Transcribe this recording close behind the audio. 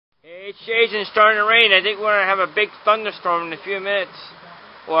It's changing, it's starting to rain. I think we're going to have a big thunderstorm in a few minutes.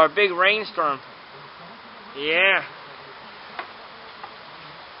 Or a big rainstorm. Yeah.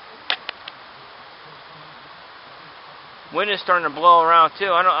 Wind is starting to blow around too.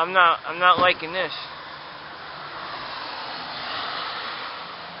 I'm not liking this.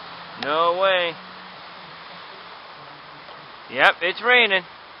 No way. Yep, it's raining.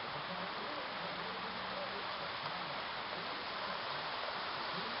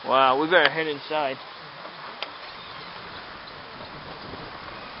 Wow, we better head inside.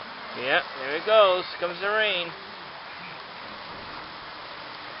 Yep, there it goes. Comes the rain.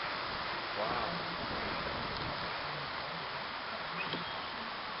 Wow.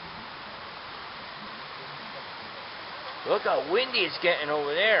 Look how windy it's getting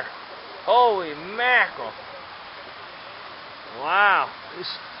over there. Holy mackerel. Wow.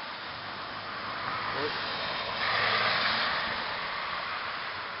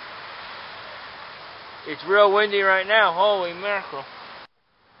 It's real windy right now. Holy mackerel.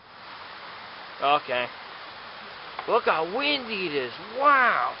 Okay. Look how windy it is.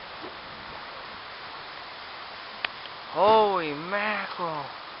 Wow. Holy mackerel.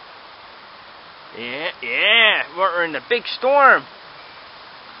 Yeah. We're in the big storm.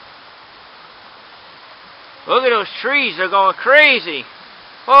 Look at those trees. They're going crazy.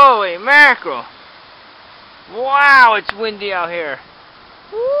 Holy mackerel. Wow, it's windy out here.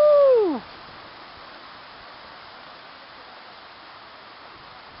 Woo.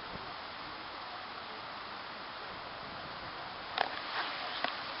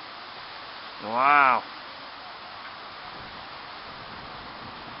 Wow.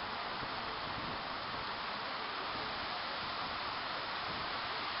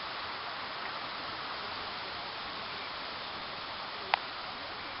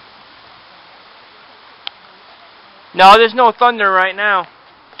 No, there's no thunder right now.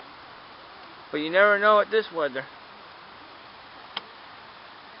 But you never know at this weather.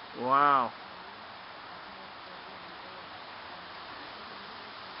 Wow.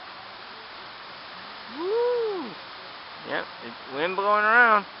 Woo! Yep, it's wind blowing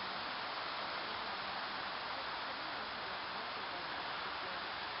around.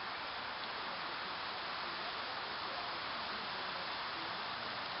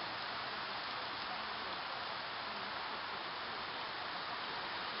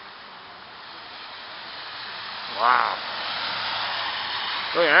 Wow.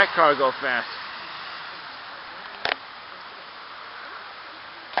 Look at that car go fast.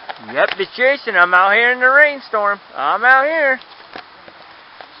 Yep, it's Jason. I'm out here in the rainstorm. I'm out here.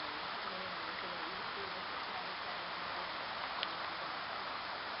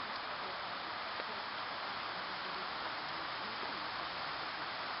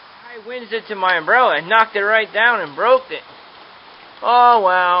 High winds into my umbrella and knocked it right down and broke it. Oh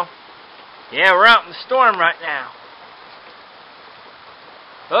well. Yeah, we're out in the storm right now.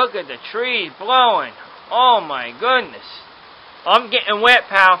 Look at the trees blowing. Oh my goodness. I'm getting wet,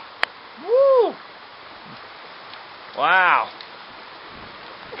 pal. Woo! Wow.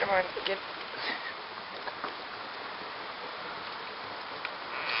 Come on, get.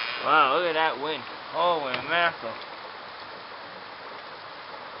 Wow, look at that wind. Holy mackerel.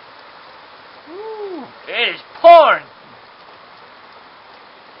 Woo! It is pouring.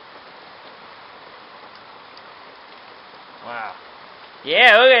 Wow.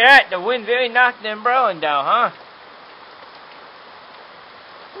 Yeah, look at that. The wind really knocked the umbrella down, huh?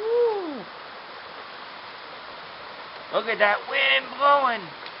 Woo. Look at that wind blowing.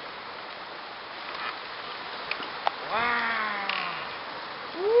 Wow.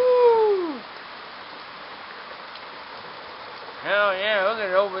 Woo. Hell yeah, look at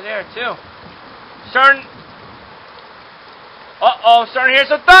it over there too. Starting. Uh-oh, starting to hear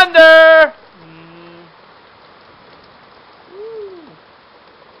some thunder.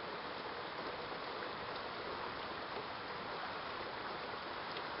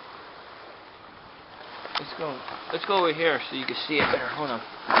 Let's go over here so you can see it better. Hold on.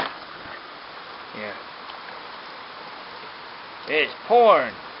 Yeah. It's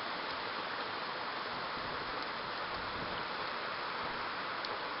pouring.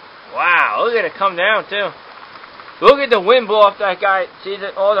 Wow, look at it come down too. Look at the wind blow off that guy. See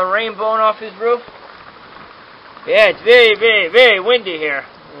all the rain blowing off his roof? Yeah, it's very, very, very windy here.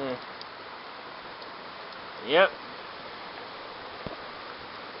 Yep.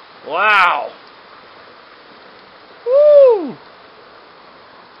 Wow. Woo!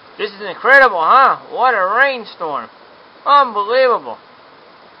 This is incredible, huh? What a rainstorm. Unbelievable.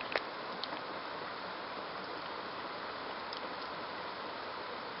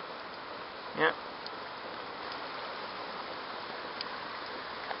 Yep.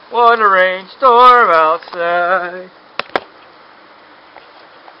 What a rainstorm outside.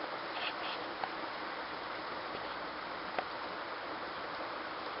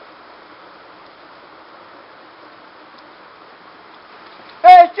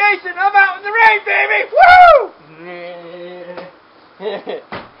 Hey, Jason, I'm out in the rain, baby! Woo!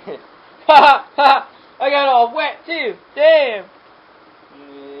 Ha ha! I got all wet too. Damn.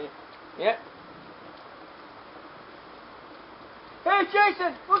 Yep. Hey,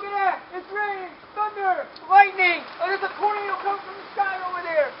 Jason, look at that! It's raining, thunder, lightning. Oh, there's a tornado coming from the sky over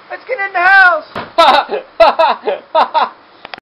there. Let's get in the house.